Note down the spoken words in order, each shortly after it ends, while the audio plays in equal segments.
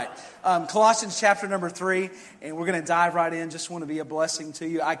Colossians chapter number 3, and we're going to dive right in. Just want to be a blessing to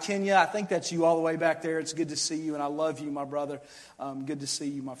you. Kenya, I think that's you all the way back there. It's good to see you, and I love you, my brother. Good to see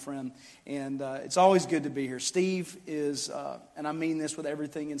you, my friend. And it's always good to be here. Steve is, and I mean this with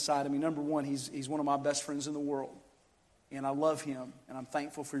everything inside of me. Number one, he's one of my best friends in the world, and I love him, and I'm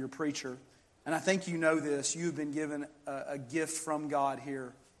thankful for your preacher. And I think you know this. You've been given a gift from God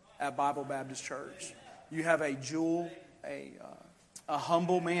here at Bible Baptist Church. You have a jewel, a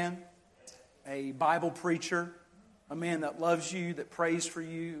humble man, a Bible preacher, a man that loves you, that prays for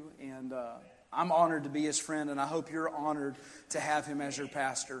you, and I'm honored to be his friend, and I hope you're honored to have him as your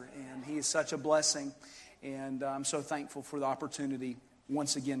pastor. And he is such a blessing, and I'm so thankful for the opportunity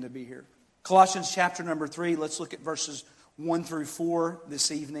once again to be here. Colossians chapter number 3, let's look at verses 1 through 4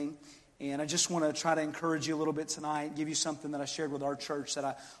 this evening. And I just want to try to encourage you a little bit tonight, give you something that I shared with our church that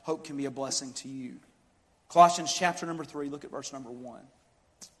I hope can be a blessing to you. Colossians chapter number 3, look at verse number 1.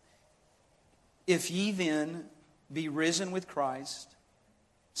 If ye then be risen with Christ,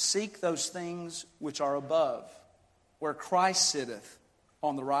 seek those things which are above, where Christ sitteth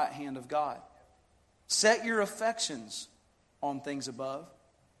on the right hand of God. Set your affections on things above,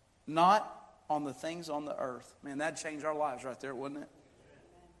 not on the things on the earth. Man, that'd change our lives right there, wouldn't it?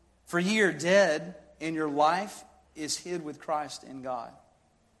 For ye are dead, and your life is hid with Christ in God.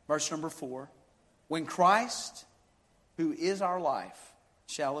 Verse number 4. When Christ, who is our life,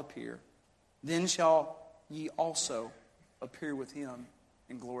 shall appear, then shall ye also appear with him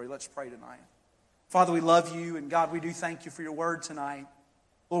in glory. Let's pray tonight. Father, we love you, and God, we do thank you for your word tonight.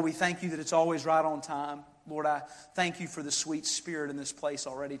 Lord, we thank you that it's always right on time. Lord, I thank you for the sweet spirit in this place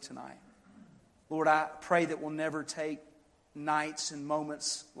already tonight. Lord, I pray that we'll never take nights and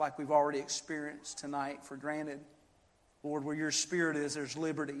moments like we've already experienced tonight for granted. Lord, where your spirit is, there's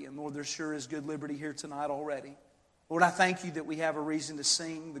liberty. And Lord, there sure is good liberty here tonight already. Lord, I thank you that we have a reason to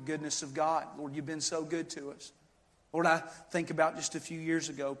sing the goodness of God. Lord, you've been so good to us. Lord, I think about just a few years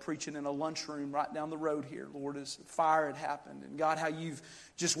ago preaching in a lunchroom right down the road here. Lord, as a fire had happened. And God, how you've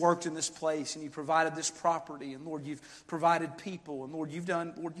just worked in this place and you provided this property. And Lord, you've provided people. And Lord, you've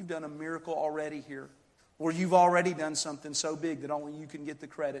done a miracle already here. Lord, you've already done something so big that only you can get the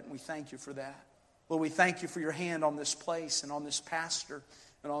credit, and we thank you for that. Lord, we thank you for your hand on this place and on this pastor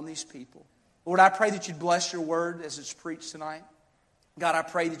and on these people. Lord, I pray that you'd bless your word as it's preached tonight. God, I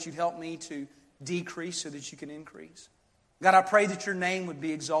pray that you'd help me to decrease so that you can increase. God, I pray that your name would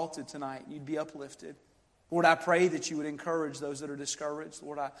be exalted tonight and you'd be uplifted. Lord, I pray that you would encourage those that are discouraged.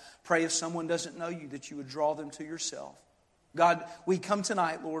 Lord, I pray if someone doesn't know you, that you would draw them to yourself. God, we come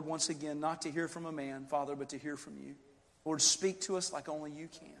tonight, Lord, once again, not to hear from a man, Father, but to hear from you. Lord, speak to us like only you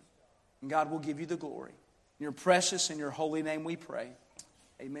can. And God, will give you the glory. In your precious and your holy name we pray.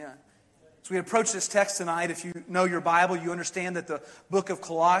 Amen. As we approach this text tonight, if you know your Bible, you understand that the book of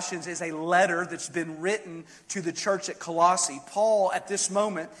Colossians is a letter that's been written to the church at Colossae. Paul, at this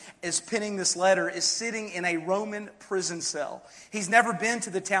moment, is penning this letter, is sitting in a Roman prison cell. He's never been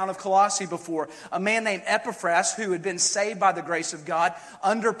to the town of Colossae before. A man named Epaphras, who had been saved by the grace of God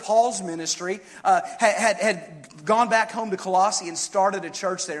under Paul's ministry, had gone back home to Colossae and started a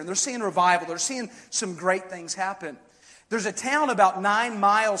church there. And they're seeing revival. They're seeing some great things happen. There's a town about 9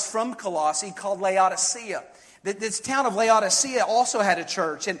 miles from Colossae called Laodicea. This town of Laodicea also had a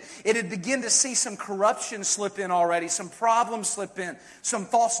church, and it had begun to see some corruption slip in already, some problems slip in, some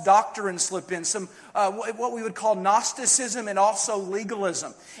false doctrine slip in, some what we would call Gnosticism and also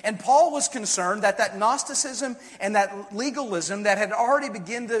legalism. And Paul was concerned that Gnosticism and that legalism that had already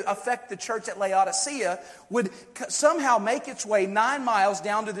begun to affect the church at Laodicea would somehow make its way 9 miles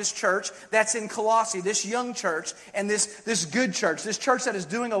down to this church that's in Colossae, this young church, and this good church, this church that is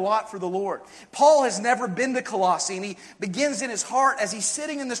doing a lot for the Lord. Paul has never been to Colossae, and he begins in his heart as he's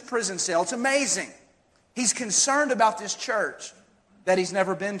sitting in this prison cell. It's amazing. He's concerned about this church that he's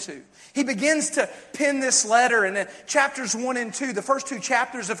never been to. He begins to pen this letter, and in chapters 1 and 2, the first 2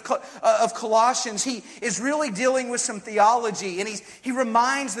 chapters of Colossians, he is really dealing with some theology, and he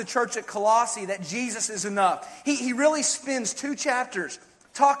reminds the church at Colossae that Jesus is enough. He really spends 2 chapters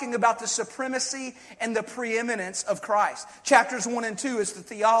talking about the supremacy and the preeminence of Christ. Chapters 1 and 2 is the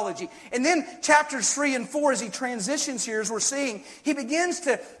theology. And then chapters 3 and 4, as he transitions here, as we're seeing, he begins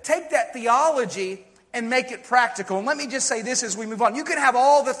to take that theology and make it practical. And let me just say this as we move on. You can have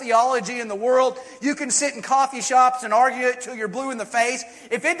all the theology in the world. You can sit in coffee shops and argue it till you're blue in the face.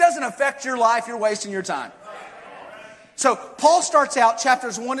 If it doesn't affect your life, you're wasting your time. So Paul starts out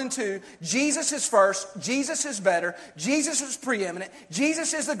chapters 1 and 2. Jesus is first. Jesus is better. Jesus is preeminent.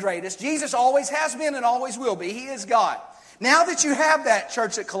 Jesus is the greatest. Jesus always has been and always will be. He is God. Now that you have that,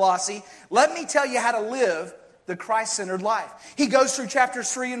 church at Colossae, let me tell you how to live the Christ-centered life. He goes through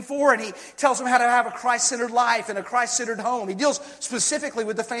chapters 3 and 4 and he tells them how to have a Christ-centered life and a Christ-centered home. He deals specifically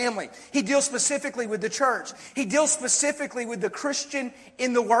with the family. He deals specifically with the church. He deals specifically with the Christian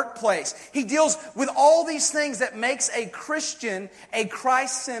in the workplace. He deals with all these things that makes a Christian a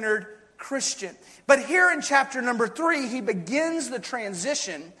Christ-centered Christian. But here in chapter number 3, he begins the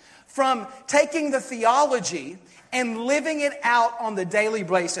transition from taking the theology and living it out on the daily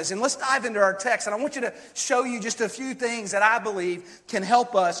basis. And let's dive into our text. And I want you to show you just a few things that I believe can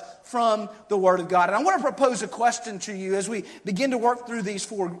help us from the Word of God. And I want to propose a question to you as we begin to work through these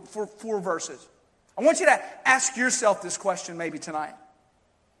four verses. I want you to ask yourself this question maybe tonight.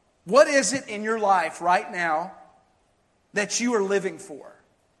 What is it in your life right now that you are living for?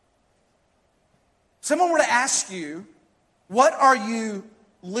 Someone were to ask you, what are you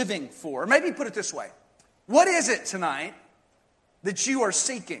living for? Or maybe put it this way. What is it tonight that you are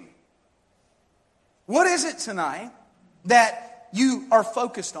seeking? What is it tonight that you are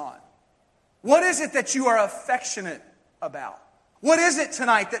focused on? What is it that you are affectionate about? What is it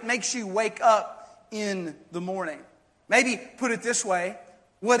tonight that makes you wake up in the morning? Maybe put it this way.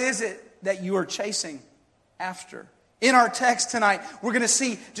 What is it that you are chasing after? In our text tonight, we're going to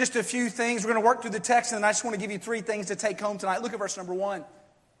see just a few things. We're going to work through the text, and I just want to give you 3 things to take home tonight. Look at verse number 1.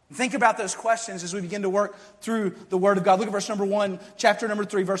 Think about those questions as we begin to work through the Word of God. Look at verse number 1, chapter number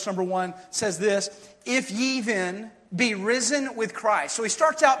 3, verse number 1 says this, if ye then be risen with Christ. So he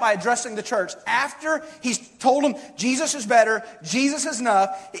starts out by addressing the church. After he's told them Jesus is better, Jesus is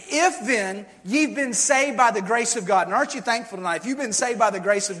enough. If then ye've been saved by the grace of God. And aren't you thankful tonight? If you've been saved by the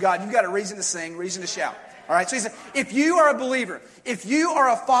grace of God, you've got a reason to sing, reason to shout. All right, so he said, if you are a believer, if you are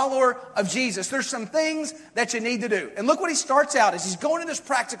a follower of Jesus, there's some things that you need to do. And look what he starts out as he's going to this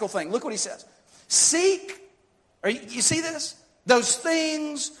practical thing. Look what he says. Seek, you see this? Those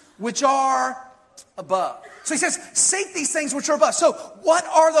things which are above. So he says, seek these things which are above. So what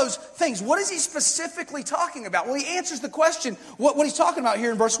are those things? What is he specifically talking about? Well, he answers the question, what he's talking about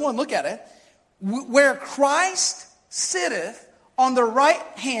here in verse 1. Look at it. Where Christ sitteth on the right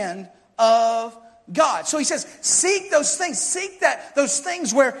hand of God. So he says, seek those things. Seek those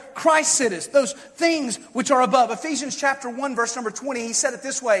things where Christ sitteth. Those things which are above. Ephesians chapter 1, verse number 20, he said it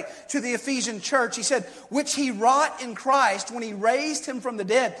this way to the Ephesian church. He said, which he wrought in Christ when he raised him from the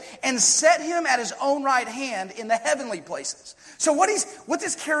dead and set him at his own right hand in the heavenly places. So what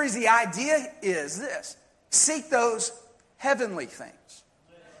this carries the idea is this. Seek those heavenly things.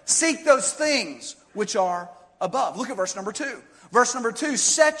 Seek those things which are above. Look at verse number 2. Verse number 2,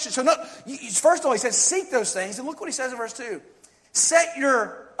 first of all, he says, seek those things. And look what he says in verse 2. Set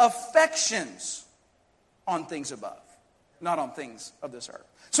your affections on things above, not on things of this earth.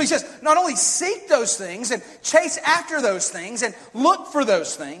 So he says, not only seek those things and chase after those things and look for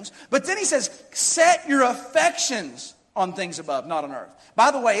those things, but then he says, set your affections on things above, not on earth.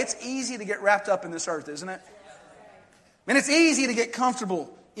 By the way, it's easy to get wrapped up in this earth, isn't it? And it's easy to get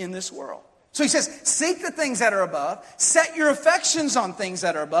comfortable in this world. So he says, seek the things that are above. Set your affections on things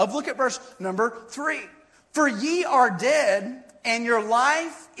that are above. Look at verse number 3. For ye are dead, and your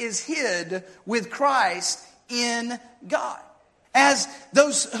life is hid with Christ in God. As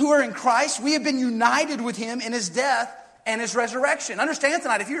those who are in Christ, we have been united with him in his death and his resurrection. Understand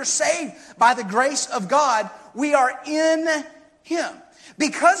tonight, if you're saved by the grace of God, we are in him.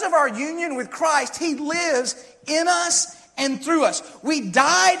 Because of our union with Christ, he lives in us and through us. We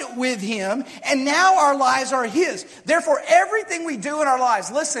died with him, and now our lives are his. Therefore, everything we do in our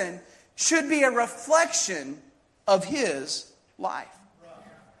lives, listen, should be a reflection of his life.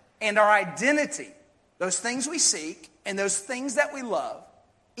 And our identity, those things we seek, and those things that we love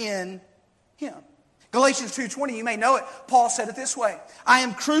in him. Galatians 2:20, you may know it. Paul said it this way. I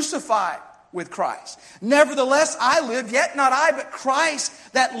am crucified with Christ. Nevertheless, I live, yet not I, but Christ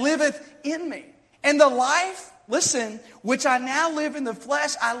that liveth in me. And the life, listen, which I now live in the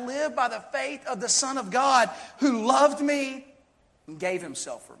flesh, I live by the faith of the Son of God who loved me and gave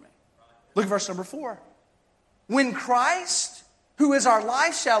himself for me. Look at verse number 4. When Christ, who is our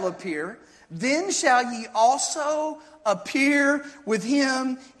life, shall appear, then shall ye also appear with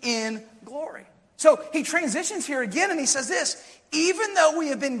him in glory. So he transitions here again and he says this, even though we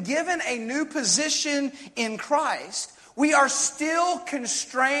have been given a new position in Christ, we are still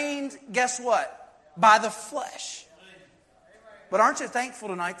constrained, guess what? By the flesh. But aren't you thankful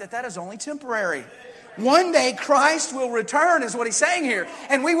tonight that that is only temporary? One day Christ will return is what he's saying here.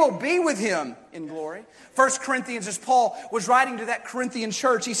 And we will be with him in glory. 1 Corinthians, as Paul was writing to that Corinthian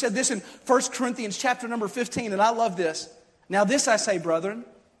church, he said this in 1 Corinthians chapter number 15, and I love this. Now this I say, brethren,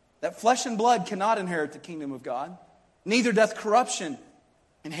 that flesh and blood cannot inherit the kingdom of God, neither doth corruption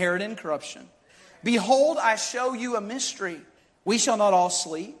inherit incorruption. Behold, I show you a mystery. We shall not all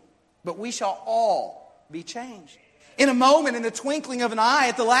sleep, but we shall all be changed. In a moment, in the twinkling of an eye,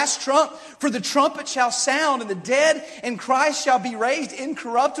 at the last trump, for the trumpet shall sound, and the dead in Christ shall be raised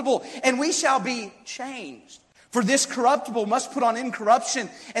incorruptible, and we shall be changed. For this corruptible must put on incorruption,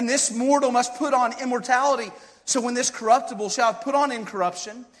 and this mortal must put on immortality. So when this corruptible shall have put on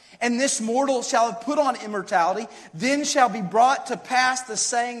incorruption, and this mortal shall have put on immortality, then shall be brought to pass the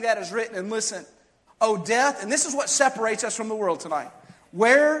saying that is written. And listen, O death, and this is what separates us from the world tonight.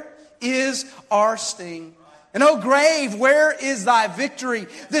 Where is our sting? And O grave, where is thy victory?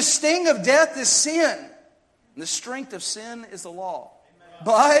 The sting of death is sin, and the strength of sin is the law.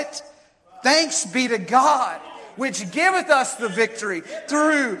 But thanks be to God, which giveth us the victory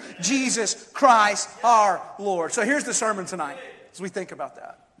through Jesus Christ our Lord. So here's the sermon tonight as we think about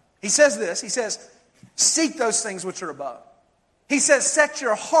that. He says this, he says, seek those things which are above. He says, set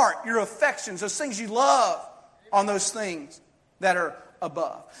your heart, your affections, those things you love on those things that are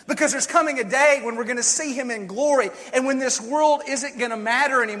above. Because there's coming a day when we're going to see Him in glory, and when this world isn't going to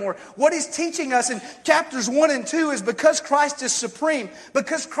matter anymore. What He's teaching us in chapters 1 and 2 is because Christ is supreme,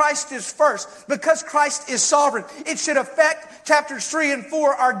 because Christ is first, because Christ is sovereign, it should affect chapters 3 and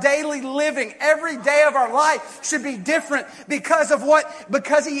 4, our daily living. Every day of our life should be different because of what?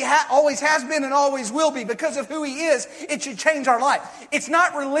 Because He always has been and always will be. Because of who He is, it should change our life. It's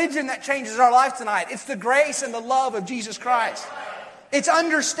not religion that changes our life tonight. It's the grace and the love of Jesus Christ. It's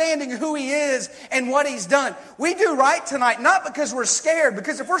understanding who He is and what He's done. We do right tonight, not because we're scared,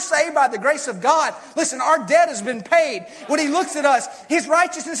 because if we're saved by the grace of God, listen, our debt has been paid. When He looks at us, His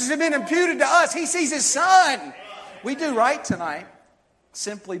righteousness has been imputed to us. He sees His Son. We do right tonight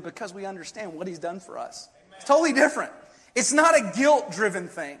simply because we understand what He's done for us. It's totally different. It's not a guilt-driven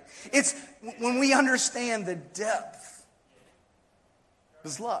thing. It's when we understand the depth of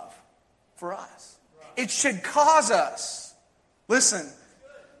His love for us. It should cause us, listen,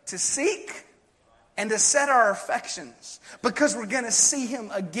 to seek and to set our affections, because we're going to see Him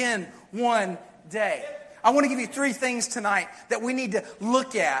again one day. I want to give you 3 things tonight that we need to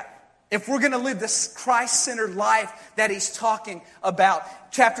look at if we're going to live this Christ-centered life that He's talking about.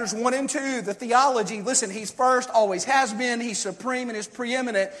 Chapters 1 and 2, the theology, listen, He's first, always has been, He's supreme and is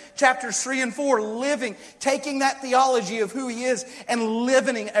preeminent. Chapters 3 and 4, living, taking that theology of who He is and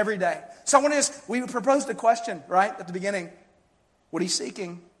living it every day. So I want to we proposed a question, right, at the beginning. What are you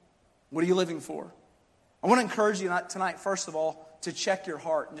seeking? What are you living for? I want to encourage you tonight, first of all, to check your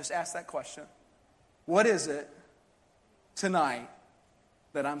heart and just ask that question. What is it tonight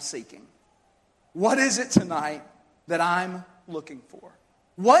that I'm seeking? What is it tonight that I'm looking for?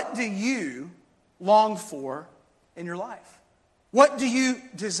 What do you long for in your life? What do you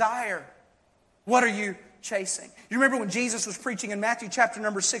desire? What are you chasing? You remember when Jesus was preaching in Matthew chapter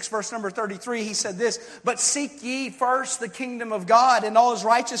number 6, verse number 33, He said this, but seek ye first the kingdom of God and all His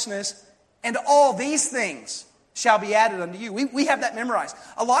righteousness, and all these things shall be added unto you. We have that memorized.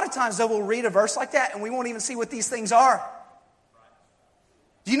 A lot of times, though, we'll read a verse like that and we won't even see what these things are.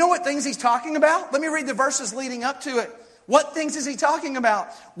 Do you know what things He's talking about? Let me read the verses leading up to it. What things is He talking about?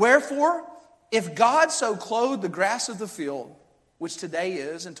 Wherefore, if God so clothe the grass of the field, which today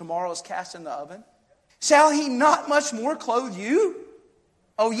is and tomorrow is cast in the oven, shall He not much more clothe you,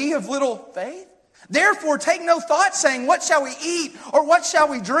 O ye of little faith? Therefore take no thought, saying, what shall we eat? Or what shall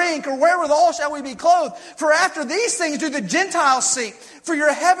we drink? Or wherewithal shall we be clothed? For after these things do the Gentiles seek. For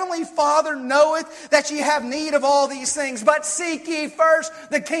your heavenly Father knoweth that ye have need of all these things. But seek ye first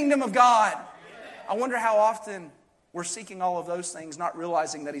the kingdom of God. I wonder how often we're seeking all of those things, not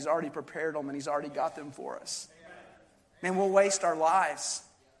realizing that He's already prepared them and He's already got them for us. Man, we'll waste our lives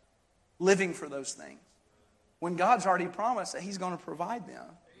living for those things when God's already promised that He's going to provide them.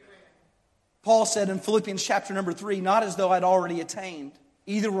 Paul said in Philippians chapter number 3, not as though I'd already attained,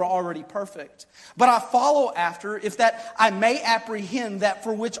 either were already perfect, but I follow after, if that I may apprehend that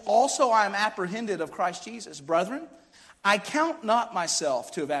for which also I am apprehended of Christ Jesus. Brethren, I count not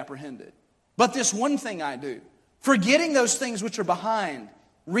myself to have apprehended, but this one thing I do, forgetting those things which are behind,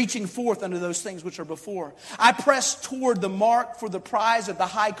 reaching forth unto those things which are before. I press toward the mark for the prize of the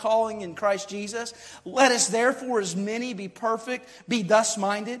high calling in Christ Jesus. Let us therefore as many be perfect, be thus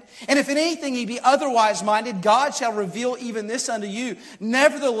minded. And if in anything ye be otherwise minded, God shall reveal even this unto you.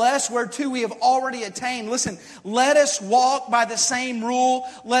 Nevertheless, whereto we have already attained, listen, let us walk by the same rule.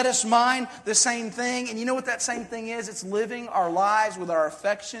 Let us mind the same thing. And you know what that same thing is? It's living our lives with our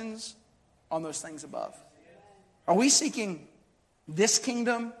affections on those things above. Are we seeking this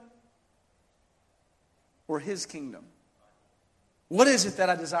kingdom or His kingdom? What is it that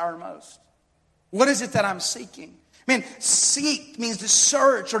I desire most? What is it that I'm seeking? Man, seek means to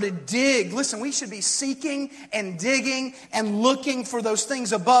search or to dig. Listen, we should be seeking and digging and looking for those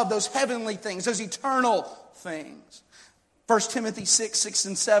things above, those heavenly things, those eternal things. 1 Timothy 6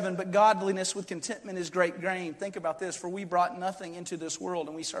 and 7, but godliness with contentment is great gain. Think about this, for we brought nothing into this world,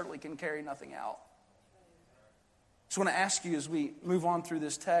 and we certainly can carry nothing out. So I want to ask you as we move on through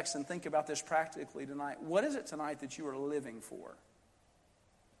this text and think about this practically tonight, what is it tonight that you are living for?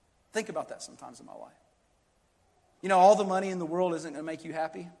 Think about that sometimes in my life. You know, all the money in the world isn't going to make you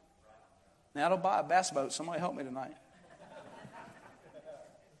happy. Now, don't buy a bass boat. Somebody help me tonight.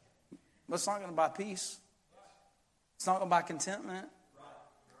 But it's not going to buy peace. It's not going to buy contentment.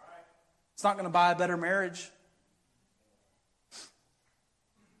 It's not going to buy a better marriage.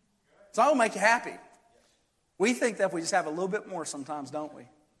 It's not going to make you happy. We think that if we just have a little bit more sometimes, don't we?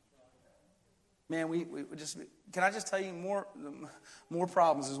 Man, we just, can I just tell you, more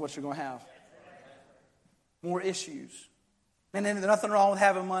problems is what you're going to have. More issues. Man, there's nothing wrong with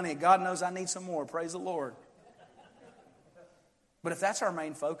having money. God knows I need some more. Praise the Lord. But if that's our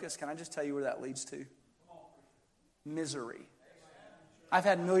main focus, can I just tell you where that leads to? Misery. I've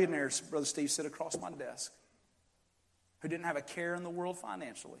had millionaires, Brother Steve, sit across my desk who didn't have a care in the world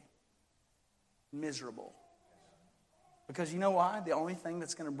financially. Miserable. Because you know why? The only thing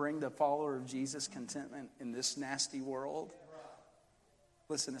that's going to bring the follower of Jesus contentment in this nasty world,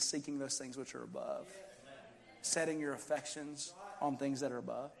 listen, is seeking those things which are above. Setting your affections on things that are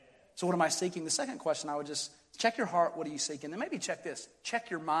above. So what am I seeking? The second question, I would just check your heart. What are you seeking? Then maybe check this. Check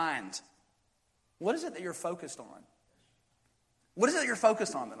your mind. What is it that you're focused on? What is it that you're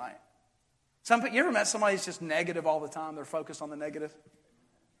focused on tonight? You ever met somebody who's just negative all the time? They're focused on the negative.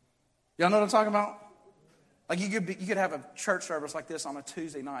 Y'all know what I'm talking about? Like you could have a church service like this on a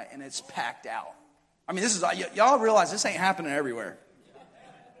Tuesday night and it's packed out. I mean, this is y'all realize this ain't happening everywhere.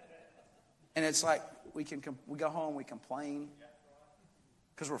 And it's like we go home, we complain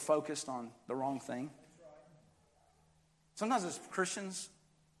because we're focused on the wrong thing. Sometimes as Christians,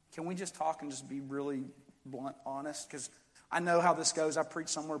 can we just talk and just be really blunt, honest? Because I know how this goes. I preach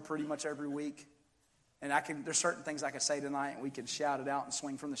somewhere pretty much every week. And there's certain things I can say tonight, and we can shout it out and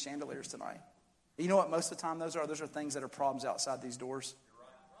swing from the chandeliers tonight. You know what most of the time those are? Those are things that are problems outside these doors.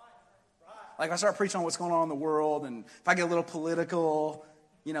 Like if I start preaching on what's going on in the world, and if I get a little political,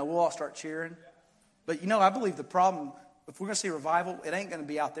 we'll all start cheering. But I believe the problem, if we're going to see revival, it ain't going to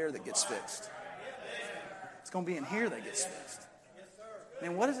be out there that gets fixed. It's going to be in here that gets fixed.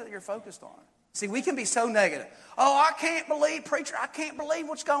 Man, what is it that you're focused on? See, we can be so negative. Oh, I can't believe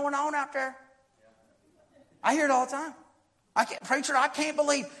what's going on out there. I hear it all the time. I can't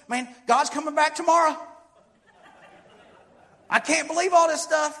believe, man, God's coming back tomorrow. I can't believe all this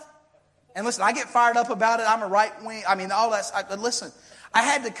stuff. And listen, I get fired up about it. I'm a right wing. I mean, all that. Listen, I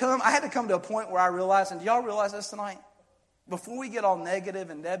had to come to a point where I realized, and do y'all realize this tonight? Before we get all negative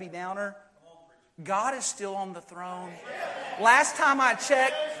and Debbie Downer, God is still on the throne. Last time I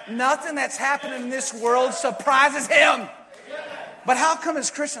checked, nothing that's happening in this world surprises Him. But how come as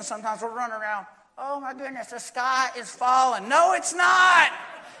Christians sometimes we're running around, oh my goodness, the sky is falling. No, it's not.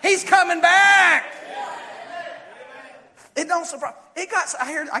 He's coming back. It don't surprise.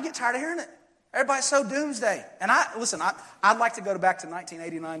 I get tired of hearing it. Everybody's so doomsday. And I'd like to go back to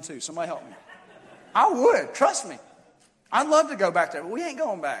 1989 too. Somebody help me. I would. Trust me. I'd love to go back there, but we ain't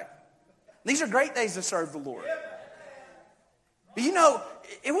going back. These are great days to serve the Lord. But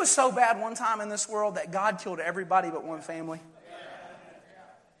it was so bad one time in this world that God killed everybody but one family.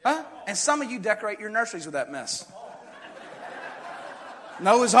 Huh? And some of you decorate your nurseries with that mess.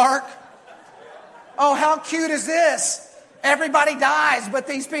 Noah's Ark. Oh, how cute is this? Everybody dies but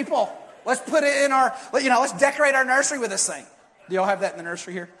these people. Let's put it in let's decorate our nursery with this thing. Do y'all have that in the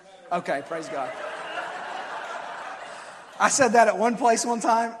nursery here? Okay, praise God. I said that at one place one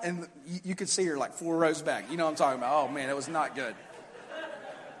time, and you could see her like 4 rows back. You know what I'm talking about. Oh, man, it was not good.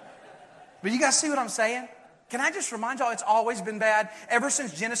 But you guys see what I'm saying? Can I just remind y'all, it's always been bad. Ever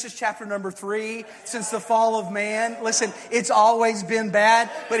since Genesis chapter number 3, since the fall of man. Listen, it's always been bad.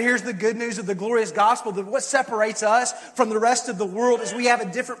 But here's the good news of the glorious gospel. That what separates us from the rest of the world is we have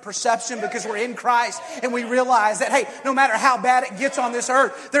a different perception because we're in Christ. And we realize that, hey, no matter how bad it gets on this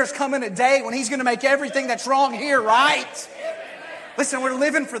earth, there's coming a day when He's going to make everything that's wrong here right. Listen, we're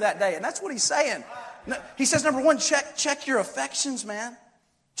living for that day. And that's what He's saying. He says, number one, check your affections, man.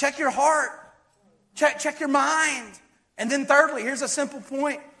 Check your heart. Check your mind. And then thirdly, here's a simple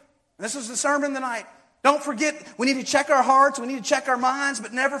point. This is the sermon tonight. Don't forget, we need to check our hearts, we need to check our minds,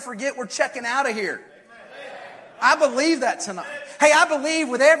 but never forget we're checking out of here. I believe that tonight. Hey, I believe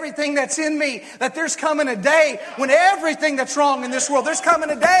with everything that's in me that there's coming a day when everything that's wrong in this world, there's coming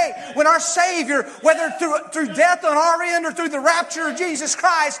a day when our Savior, whether through death on our end or through the rapture of Jesus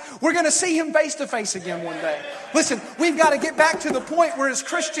Christ, we're going to see Him face to face again one day. Listen, we've got to get back to the point where as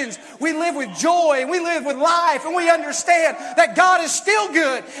Christians, we live with joy and we live with life and we understand that God is still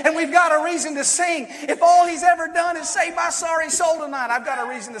good and we've got a reason to sing. If all He's ever done is save my sorry soul tonight, I've got a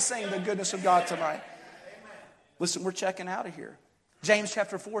reason to sing the goodness of God tonight. Listen, we're checking out of here. James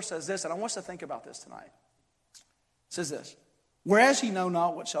chapter 4 says this, and I want us to think about this tonight. It says this, whereas ye know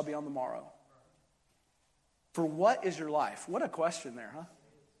not what shall be on the morrow. For what is your life? What a question there, huh?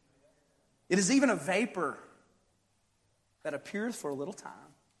 It is even a vapor that appeareth for a little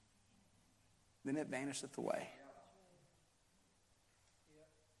time, then it vanisheth away.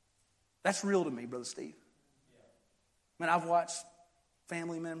 That's real to me, Brother Steve. I mean, I've watched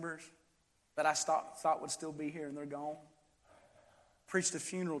family members that I thought would still be here and they're gone. Preached a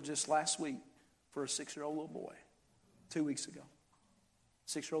funeral just last week for a 6-year-old little boy. 2 weeks ago.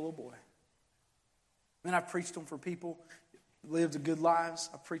 6-year-old little boy. And I've preached them for people who lived good lives.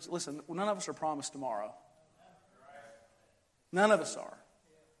 Listen, none of us are promised tomorrow. None of us are.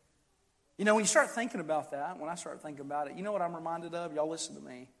 You know, when you start thinking about that, when I start thinking about it, you know what I'm reminded of? Y'all listen to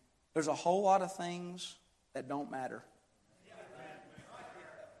me. There's a whole lot of things that don't matter.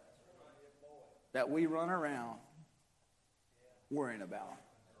 That we run around worrying about.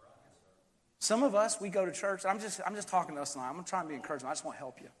 Some of us, we go to church. I'm just talking to us tonight. I'm going to try and be encouraging. I just want to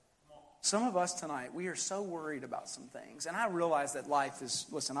help you. Some of us tonight, we are so worried about some things. And I realize that life is,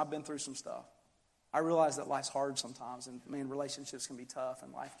 listen, I've been through some stuff. I realize that life's hard sometimes. And, man, relationships can be tough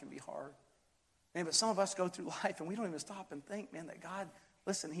and life can be hard. Man, but some of us go through life and we don't even stop and think, man, that God,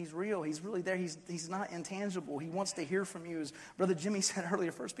 listen, He's real. He's really there. He's not intangible. He wants to hear from you. As Brother Jimmy said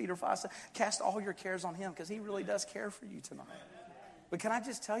earlier, 1 Peter 5 said, cast all your cares on Him because He really does care for you tonight. But can I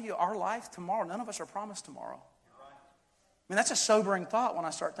just tell you, our life tomorrow, none of us are promised tomorrow. I mean, that's a sobering thought when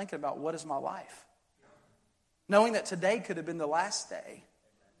I start thinking about what is my life. Knowing that today could have been the last day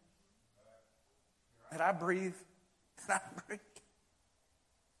that I breathe.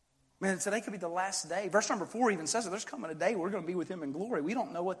 Man, today could be the last day. Verse number 4 even says that there's coming a day we're going to be with Him in glory. We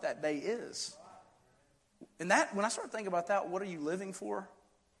don't know what that day is. And that, when I start thinking about that, what are you living for?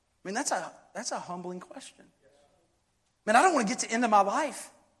 I mean, that's a humbling question. Man, I don't want to get to the end of my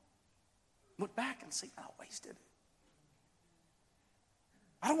life, look back and see, I wasted it.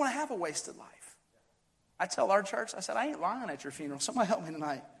 I don't want to have a wasted life. I tell our church, I said, I ain't lying at your funeral. Somebody help me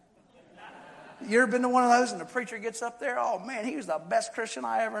tonight. You ever been to one of those and the preacher gets up there? Oh, man, he was the best Christian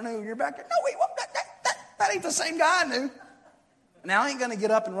I ever knew. You're back there. No, he wasn't. That ain't the same guy I knew. Now, I ain't going to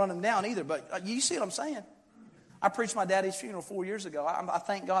get up and run him down either, but you see what I'm saying? I preached my daddy's funeral 4 years ago. I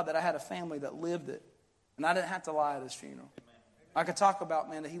thank God that I had a family that lived it, and I didn't have to lie at his funeral. I could talk about,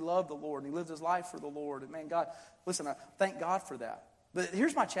 man, that he loved the Lord, and he lived his life for the Lord. And, man, God, listen, I thank God for that. But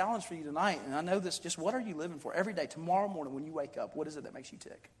here's my challenge for you tonight, and I know this, just what are you living for? Every day, tomorrow morning when you wake up, what is it that makes you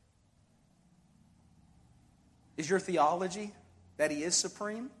tick? Is your theology that He is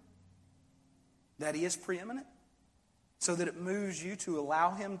supreme? That He is preeminent? So that it moves you to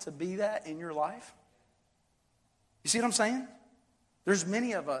allow Him to be that in your life? You see what I'm saying? There's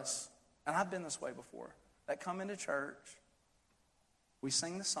many of us, and I've been this way before, that come into church, we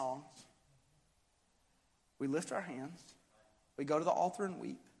sing the songs, we lift our hands, we go to the altar and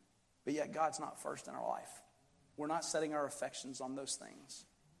weep, but yet God's not first in our life. We're not setting our affections on those things.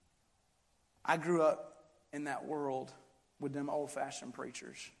 I grew up in that world with them old-fashioned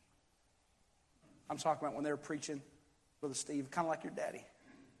preachers. I'm talking about when they're preaching, Brother Steve, kind of like your daddy.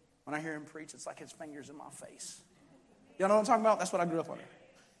 When I hear him preach, it's like his fingers in my face. Y'all know what I'm talking about? That's what I grew up on.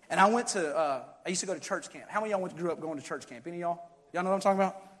 And I used to go to church camp. How many of y'all grew up going to church camp? Any of y'all? Y'all know what I'm talking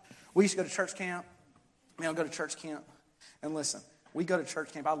about? We used to go to church camp. I'll go to church camp. And listen, we go to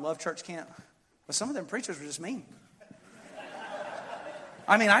church camp. I love church camp. But some of them preachers were just mean.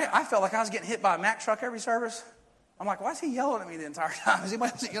 I mean, I felt like I was getting hit by a Mack truck every service. I'm like, why is he yelling at me the entire time? Is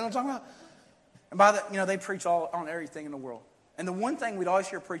anybody, you know what I'm talking about? And by the, they preach on everything in the world. And the one thing we'd always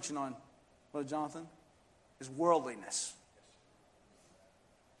hear preaching on, Brother Jonathan, is worldliness.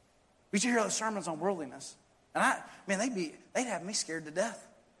 We used to hear those sermons on worldliness. And they'd have me scared to death.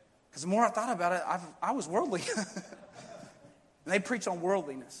 Because the more I thought about it, I was worldly. And they preach on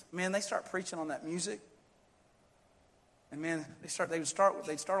worldliness. Man, they start preaching on that music. And man, they'd start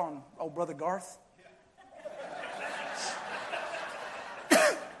on old Brother Garth.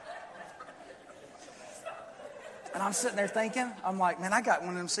 And I'm sitting there thinking, I'm like, man, I got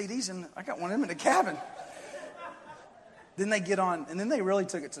one of them CDs and I got one of them in the cabin. Then they get on, and then they really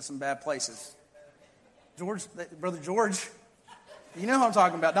took it to some bad places. Brother George, You know who I'm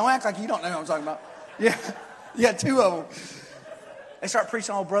talking about. Don't act like you don't know who I'm talking about. Yeah, yeah, two of them. They start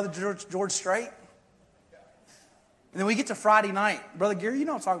preaching on Brother George Strait. And then we get to Friday night. Brother Gary, you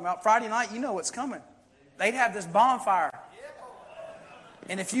know what I'm talking about. Friday night, you know what's coming. They'd have this bonfire.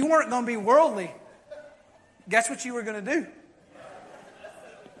 And if you weren't going to be worldly, guess what you were going to do?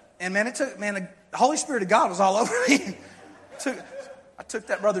 And man, the Holy Spirit of God was all over me. I took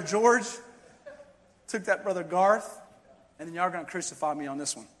that Brother George, took that Brother Garth, and then y'all are going to crucify me on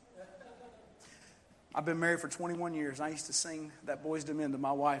this one. I've been married for 21 years. I used to sing that Boys to Men to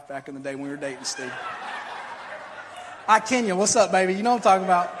my wife back in the day when we were dating, Steve. Hi, Kenya. What's up, baby? You know what I'm talking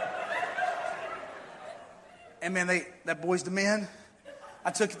about. And man, that Boys to Men,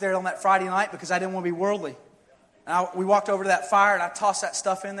 I took it there on that Friday night because I didn't want to be worldly. And we walked over to that fire and I tossed that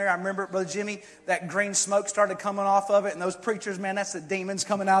stuff in there. I remember, Brother Jimmy, that green smoke started coming off of it. And those preachers, man, that's the demons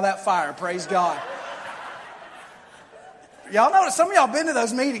coming out of that fire. Praise God. Y'all know, some of y'all been to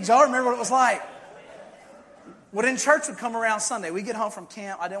those meetings. Y'all remember what it was like. Well, then church would come around Sunday. We'd get home from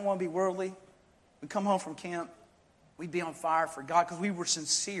camp. I didn't want to be worldly. We'd come home from camp. We'd be on fire for God because we were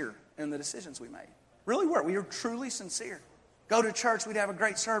sincere in the decisions we made. Really were. We were truly sincere. Go to church. We'd have a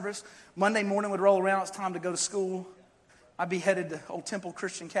great service. Monday morning would roll around. It's time to go to school. I'd be headed to Old Temple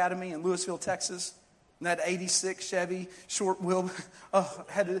Christian Academy in Louisville, Texas. And that 86 Chevy short wheel.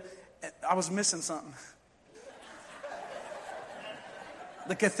 I was missing something.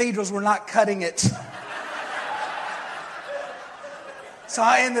 The cathedrals were not cutting it. So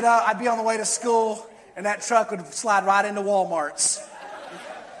I'd be on the way to school, and that truck would slide right into Walmart's.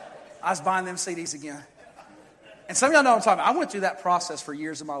 I was buying them CDs again. And some of y'all know what I'm talking about. I went through that process for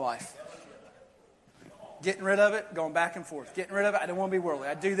years of my life. Getting rid of it, going back and forth. Getting rid of it, I didn't want to be worldly.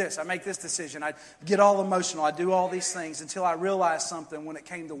 I do this, I make this decision. I get all emotional. I do all these things until I realized something when it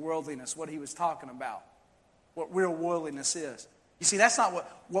came to worldliness, what he was talking about, what real worldliness is. You see, that's not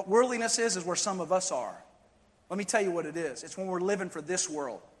what worldliness is where some of us are. Let me tell you what it is. It's when we're living for this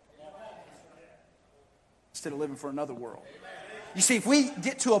world instead of living for another world. You see, if we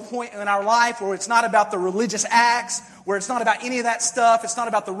get to a point in our life where it's not about the religious acts, where it's not about any of that stuff, it's not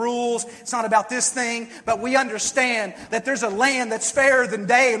about the rules, it's not about this thing, but we understand that there's a land that's fairer than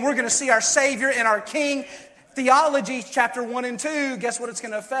day, and we're going to see our Savior and our King. Theology, chapter 1 and 2, guess what it's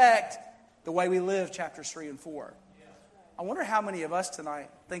going to affect? The way we live, chapters 3 and 4. I wonder how many of us tonight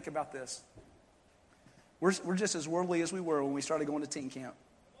think about this. We're just as worldly as we were when we started going to teen camp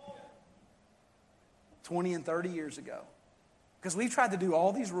 20 and 30 years ago. Because we've tried to do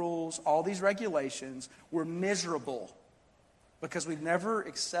all these rules, all these regulations. We're miserable because we've never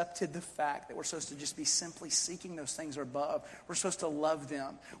accepted the fact that we're supposed to just be simply seeking those things above. We're supposed to love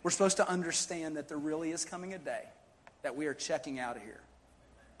them. We're supposed to understand that there really is coming a day that we are checking out of here.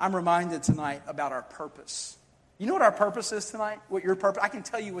 I'm reminded tonight about our purpose. You know what our purpose is tonight? What your purpose? I can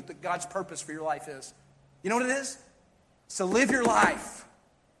tell you what God's purpose for your life is. You know what it is? It's to live your life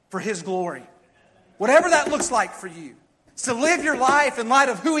for His glory. Whatever that looks like for you. It's to live your life in light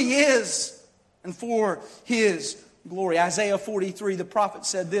of who He is and for His glory. Isaiah 43, the prophet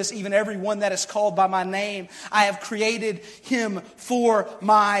said this, even everyone that is called by my name, I have created him for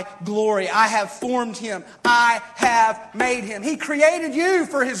my glory. I have formed him. I have made him. He created you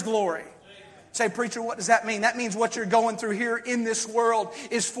for His glory. Say, preacher, what does that mean? That means what you're going through here in this world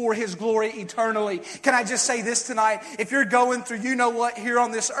is for His glory eternally. Can I just say this tonight? If you're going through, you know what, here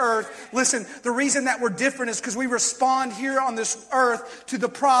on this earth, listen, the reason that we're different is because we respond here on this earth to the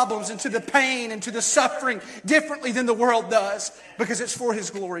problems and to the pain and to the suffering differently than the world does, because it's for His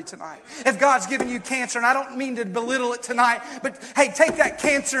glory tonight. If God's given you cancer, and I don't mean to belittle it tonight, but hey, take that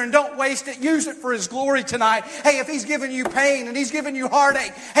cancer and don't waste it. Use it for His glory tonight. Hey, if He's given you pain and He's given you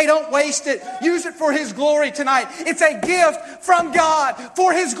heartache, hey, don't waste it. Use it for His glory tonight. It's a gift from God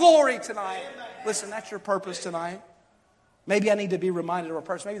for His glory tonight. Listen, that's your purpose tonight. Maybe I need to be reminded of a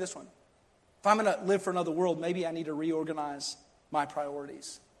purpose. Maybe this one. If I'm going to live for another world, maybe I need to reorganize my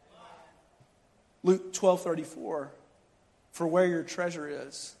priorities. Luke 12:34. For where your treasure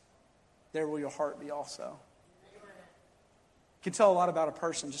is, there will your heart be also. You can tell a lot about a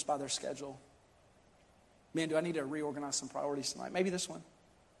person just by their schedule. Man, do I need to reorganize some priorities tonight? Maybe this one.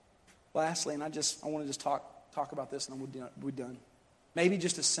 Lastly, and I want to just talk about this and then we're done. Maybe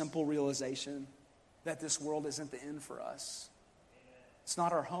just a simple realization that this world isn't the end for us. It's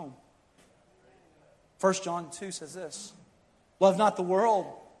not our home. 1 John 2 says this, love not the world,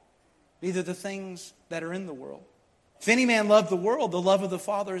 neither the things that are in the world. If any man love the world, the love of the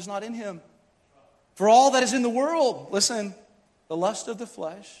Father is not in him. For all that is in the world, listen, the lust of the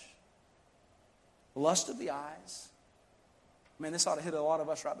flesh, the lust of the eyes. Man, this ought to hit a lot of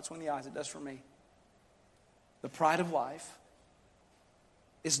us right between the eyes. It does for me. The pride of life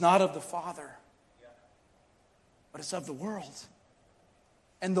is not of the Father, but it's of the world.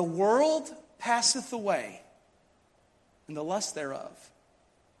 And the world passeth away, and the lust thereof.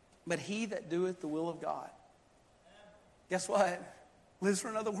 But he that doeth the will of God, guess what? Lives for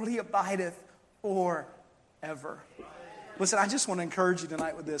another world. He abideth forever. Listen, I just want to encourage you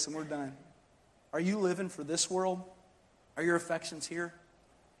tonight with this, and we're done. Are you living for this world? Are your affections here?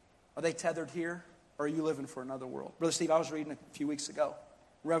 Are they tethered here? Or are you living for another world? Brother Steve, I was reading a few weeks ago,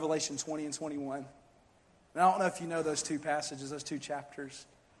 Revelation 20 and 21. And I don't know if you know those two passages, those two chapters.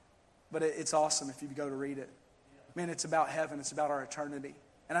 But it's awesome if you go to read it. Man, it's about heaven. It's about our eternity.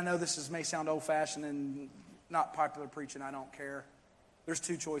 And I know may sound old-fashioned and not popular preaching. I don't care. There's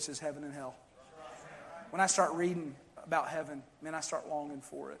two choices, heaven and hell. When I start reading about heaven, man, I start longing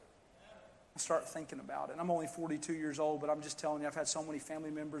for it. I start thinking about it. I'm only 42 years old, but I'm just telling you, I've had so many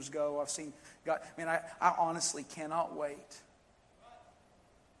family members go. I've seen God. Man, I honestly cannot wait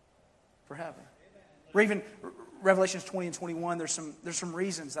for heaven. Or even Revelations 20 and 21, there's some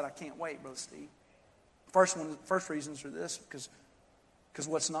reasons that I can't wait, Brother Steve. First reasons are this, because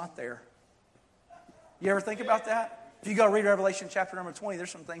what's not there. You ever think about that? If you go read Revelation chapter number 20, there's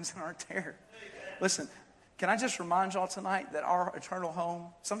some things that aren't there. Listen, can I just remind y'all tonight that our eternal home,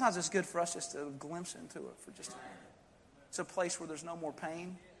 sometimes it's good for us just to glimpse into it for just a minute. It's a place where there's no more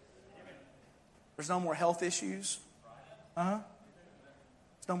pain. There's no more health issues. There's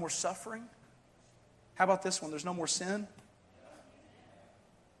no more suffering. How about this one? There's no more sin.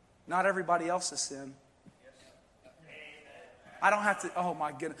 Not everybody else's sin. I don't have to, oh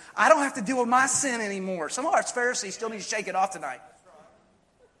my goodness. I don't have to deal with my sin anymore. Some of us Pharisees still need to shake it off tonight.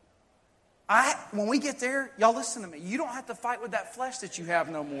 When we get there, y'all listen to me. You don't have to fight with that flesh that you have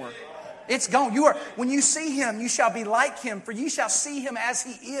no more. It's gone. When you see Him, you shall be like Him, for you shall see Him as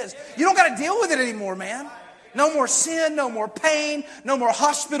He is. You don't got to deal with it anymore, man. No more sin, no more pain, no more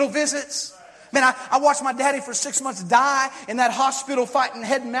hospital visits. Man, I watched my daddy for 6 months die in that hospital fighting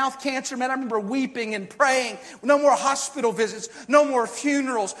head and mouth cancer. Man, I remember weeping and praying. No more hospital visits. No more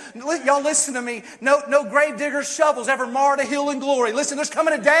funerals. Y'all listen to me. No grave diggers' shovels ever marred a hill in glory. Listen, there's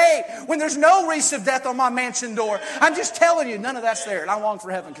coming a day when there's no wreaths of death on my mansion door. I'm just telling you, none of that's there. And I long for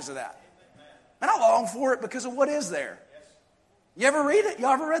heaven because of that. And I long for it because of what is there. You ever read it?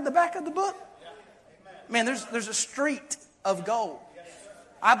 Y'all ever read the back of the book? Man, there's a street of gold.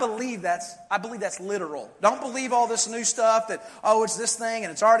 I believe that's literal. Don't believe all this new stuff that, it's this thing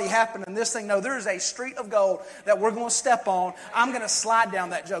and it's already happened and this thing. No, there is a street of gold that we're going to step on. I'm going to slide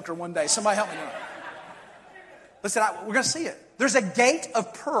down that joker one day. Somebody help me tonight. Listen, we're going to see it. There's a gate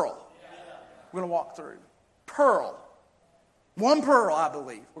of pearl we're going to walk through. Pearl. One pearl, I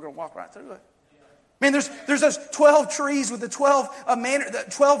believe. We're going to walk right through it. Man, there's those 12 trees with the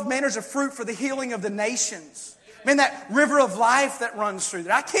 12 manners of fruit for the healing of the nations. Man, that river of life that runs through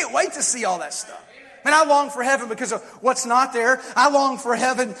there. I can't wait to see all that stuff. Man, I long for heaven because of what's not there. I long for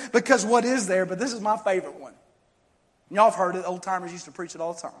heaven because what is there. But this is my favorite one. Y'all have heard it. Old timers used to preach it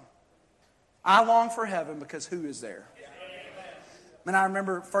all the time. I long for heaven because who is there? Man, I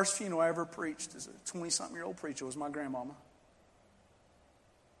remember first funeral I ever preached as a 20-something-year-old preacher was my grandmama.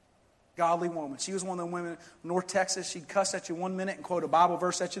 Godly woman. She was one of the women in North Texas. She'd cuss at you 1 minute and quote a Bible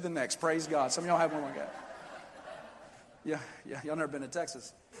verse at you the next. Praise God. Some of y'all have one like that. Yeah, y'all never been to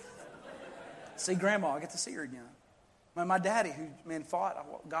Texas. See Grandma, I get to see her again. Man, my daddy, who,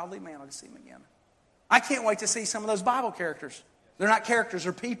 fought, godly man, I get to see him again. I can't wait to see some of those Bible characters. They're not characters,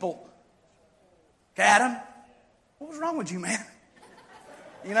 they're people. Adam, what was wrong with you, man?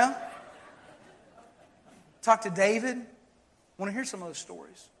 You know? Talk to David. I want to hear some of those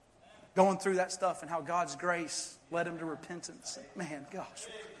stories. Going through that stuff and how God's grace led him to repentance. Man, gosh.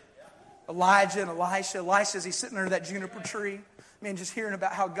 Elijah and Elisha. Elisha, as he's sitting under that juniper tree. Man, just hearing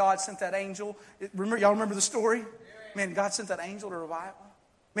about how God sent that angel. Y'all remember the story? Man, God sent that angel to revive him.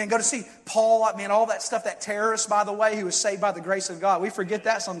 Man, go to see Paul. Man, all that stuff. That terrorist, by the way, who was saved by the grace of God. We forget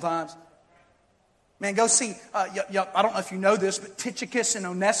that sometimes. Man, go see, I don't know if you know this, but Tychicus and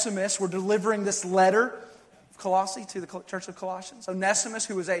Onesimus were delivering this letter Colossae, to the church of Colossians. Onesimus,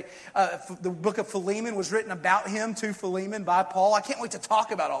 who was the book of Philemon was written about him to Philemon by Paul. I can't wait to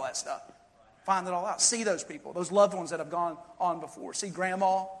talk about all that stuff. Find it all out. See those people, those loved ones that have gone on before. See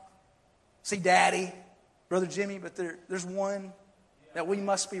Grandma, see Daddy, Brother Jimmy, but there's one that we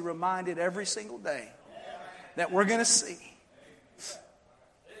must be reminded every single day that we're going to see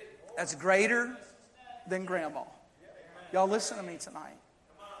that's greater than Grandma. Y'all listen to me tonight.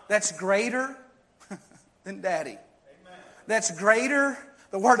 That's greater than Daddy. That's greater.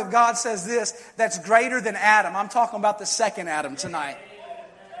 The Word of God says this. That's greater than Adam. I'm talking about the second Adam tonight.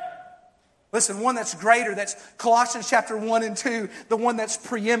 Listen, one that's greater, that's Colossians chapter 1 and 2, the one that's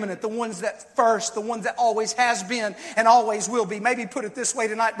preeminent, the ones that first, the one that always has been and always will be. Maybe put it this way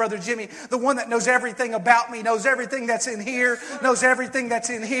tonight, Brother Jimmy, the one that knows everything about me, knows everything that's in here, knows everything that's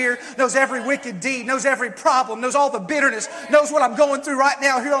in here, knows every wicked deed, knows every problem, knows all the bitterness, knows what I'm going through right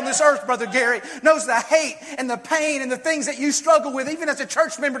now here on this earth, Brother Gary, knows the hate and the pain and the things that you struggle with, even as a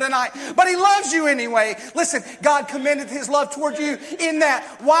church member tonight. But He loves you anyway. Listen, God commended His love toward you in that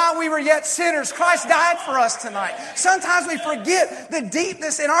while we were yet sinners, Christ died for us tonight. Sometimes we forget the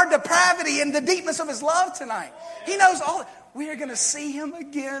deepness in our depravity and the deepness of His love tonight. He knows all. We are going to see Him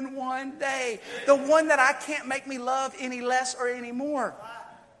again one day. The one that I can't make me love any less or any more.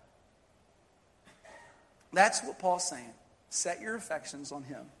 That's what Paul's saying. Set your affections on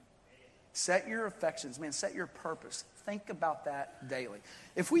Him. Set your affections, man, set your purpose. Think about that daily.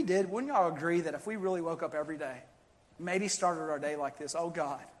 If we did, wouldn't y'all agree that if we really woke up every day, maybe started our day like this, oh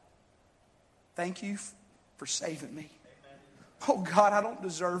God, thank you for saving me. Oh God, I don't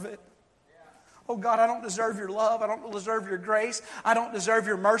deserve it. Oh God, I don't deserve your love. I don't deserve your grace. I don't deserve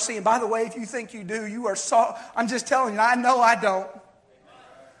your mercy. And by the way, if you think you do, you are so, I'm just telling you, I know I don't.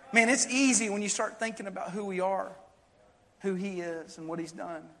 Man, it's easy when you start thinking about who we are, who He is, and what He's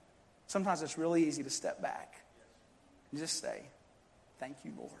done. Sometimes it's really easy to step back and just say, thank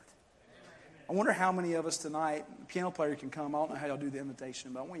you, Lord. I wonder how many of us tonight, the piano player can come, I don't know how y'all do the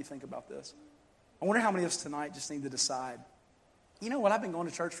invitation, but I want you to think about this. I wonder how many of us tonight just need to decide, you know what, I've been going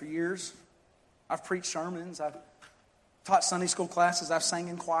to church for years. I've preached sermons. I've taught Sunday school classes. I've sang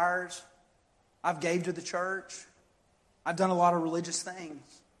in choirs. I've gave to the church. I've done a lot of religious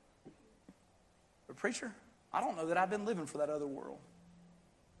things. But preacher, I don't know that I've been living for that other world.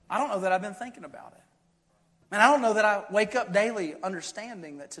 I don't know that I've been thinking about it. And I don't know that I wake up daily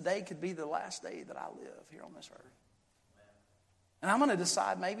understanding that today could be the last day that I live here on this earth. And I'm going to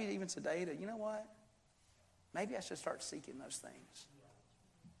decide maybe even today to, you know what? Maybe I should start seeking those things.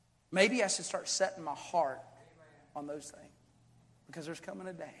 Maybe I should start setting my heart on those things. Because there's coming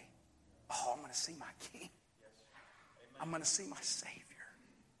a day, I'm going to see my King. I'm going to see my Savior.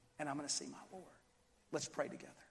 And I'm going to see my Lord. Let's pray together.